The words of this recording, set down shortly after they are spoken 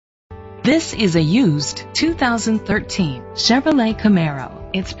This is a used 2013 Chevrolet Camaro.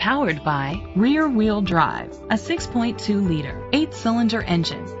 It's powered by rear-wheel drive, a 6.2-liter, 8-cylinder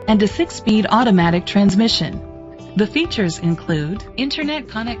engine, and a 6-speed automatic transmission. The features include internet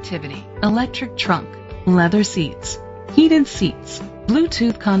connectivity, electric trunk, leather seats, heated seats,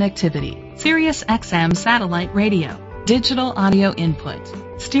 Bluetooth connectivity, Sirius XM satellite radio, digital audio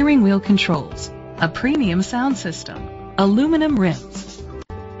input, steering wheel controls, a premium sound system, aluminum rims.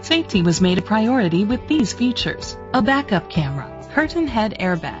 Safety was made a priority with these features: a backup camera, curtain head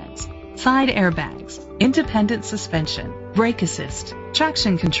airbags, side airbags, independent suspension, brake assist,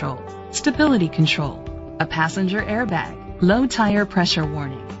 traction control, stability control, a passenger airbag, low tire pressure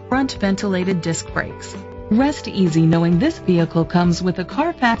warning, front ventilated disc brakes. Rest easy knowing this vehicle comes with a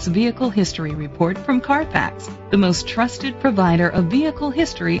Carfax Vehicle History Report from Carfax, the most trusted provider of vehicle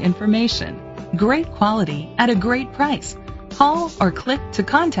history information. Great quality at a great price. Call or click to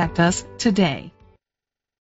contact us today.